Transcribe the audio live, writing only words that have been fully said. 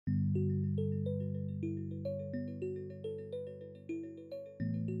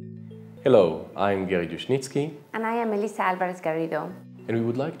Hello, I'm Gary Dushnitsky. And I am Elisa Alvarez-Garrido. And we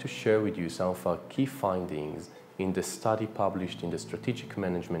would like to share with you some of our key findings in the study published in the Strategic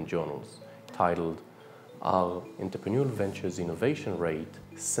Management Journals titled Are Entrepreneurial Ventures Innovation Rate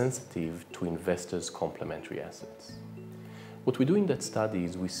Sensitive to Investors' Complementary Assets? What we do in that study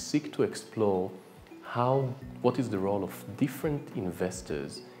is we seek to explore what is the role of different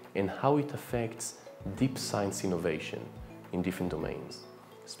investors and how it affects deep science innovation in different domains.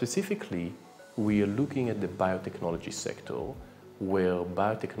 Specifically, we are looking at the biotechnology sector, where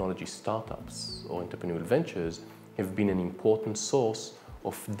biotechnology startups or entrepreneurial ventures have been an important source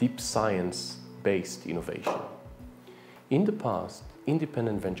of deep science-based innovation. In the past,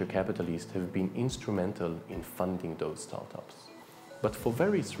 independent venture capitalists have been instrumental in funding those startups. But for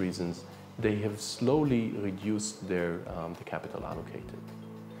various reasons, they have slowly reduced the capital allocated.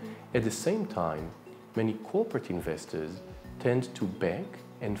 At the same time, many corporate investors tend to back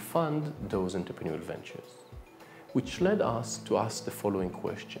and fund those entrepreneurial ventures, which led us to ask the following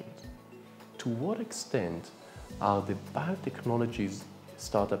questions. To what extent are the biotechnology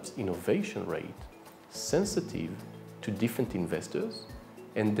startups' innovation rate sensitive to different investors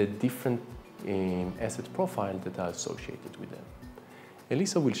and the different asset profiles that are associated with them?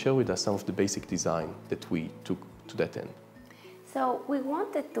 Elisa will share with us some of the basic design that we took to that end. So we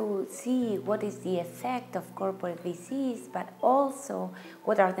wanted to see what is the effect of corporate VCs, but also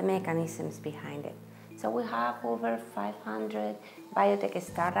what are the mechanisms behind it. So we have over 500 biotech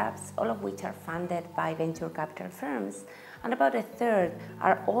startups, all of which are funded by venture capital firms, and about a third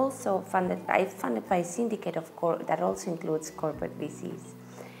are also funded by a syndicate that also includes corporate VCs.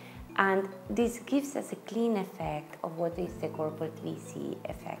 And this gives us a clean effect of what is the corporate VC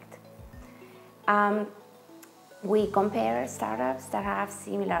effect. We compare startups that have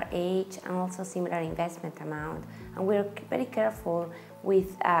similar age and also similar investment amount, and we're very careful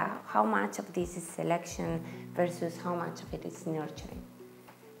with how much of this is selection versus how much of it is nurturing.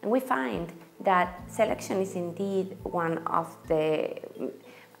 And we find that selection is indeed one of the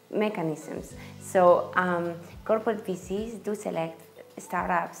mechanisms. So corporate VCs do select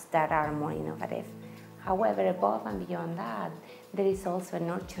startups that are more innovative. However, above and beyond that, there is also a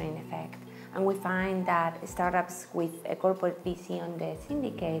nurturing effect. And we find that startups with a corporate VC on the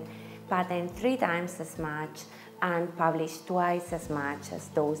syndicate patent 3 times as much and publish twice as much as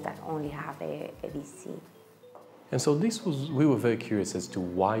those that only have a VC. And so we were very curious as to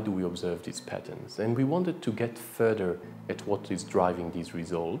why do we observe these patterns, and we wanted to get further at what is driving these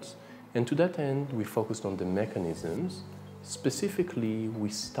results. And to that end, we focused on the mechanisms. Specifically, we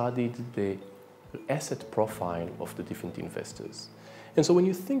studied the asset profile of the different investors. And so when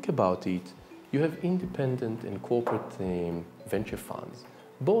you think about it, you have independent and corporate venture funds.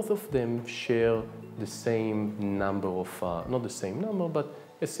 Both of them share the same number of, not the same number, but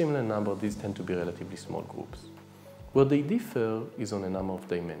a similar number. These tend to be relatively small groups. Where they differ is on a number of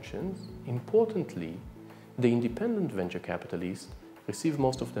dimensions. Importantly, the independent venture capitalists receive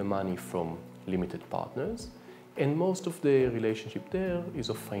most of their money from limited partners, and most of the relationship there is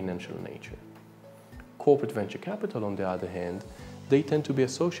of financial nature. Corporate venture capital, on the other hand, they tend to be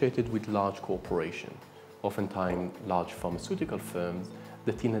associated with large corporations, oftentimes large pharmaceutical firms,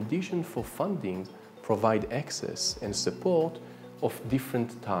 that in addition for funding provide access and support of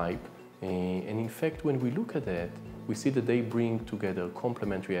different type. And in fact, when we look at that, we see that they bring together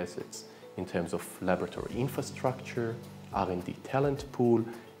complementary assets in terms of laboratory infrastructure, R&D talent pool,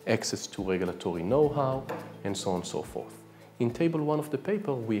 access to regulatory know-how, and so on and so forth. In table 1 of the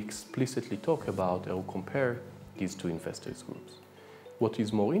paper, we explicitly talk about or compare these two investors groups. What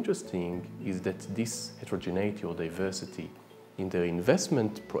is more interesting is that this heterogeneity or diversity in their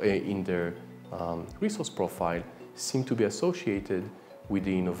investment, in their resource profile, seem to be associated with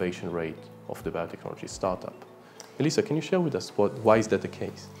the innovation rate of the biotechnology startup. Elisa, can you share with us why is that the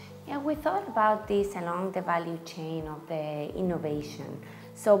case? Yeah, we thought about this along the value chain of the innovation.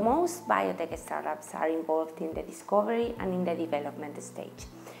 So most biotech startups are involved in the discovery and in the development stage.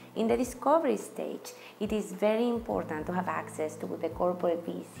 In the discovery stage, it is very important to have access to the corporate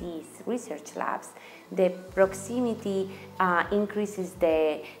VCs, research labs. The proximity increases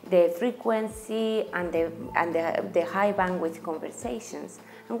the frequency and the high bandwidth conversations.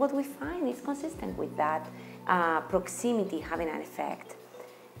 And what we find is consistent with that proximity having an effect.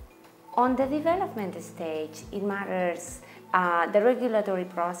 On the development stage, it matters. The regulatory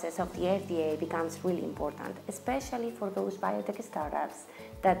process of the FDA becomes really important, especially for those biotech startups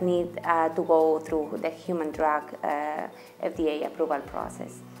that need to go through the human drug FDA approval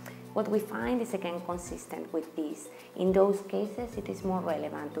process. What we find is again consistent with this. In those cases, it is more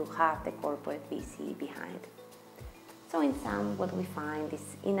relevant to have the corporate VC behind. So in sum, what we find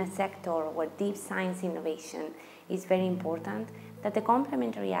is in a sector where deep science innovation is very important, that the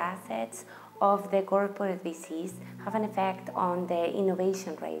complementary assets of the corporate VCs have an effect on the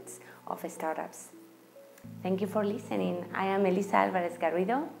innovation rates of startups. Thank you for listening. I am Elisa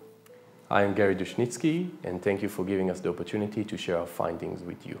Alvarez-Garrido. I am Dushnitsky, and thank you for giving us the opportunity to share our findings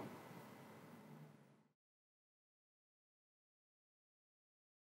with you.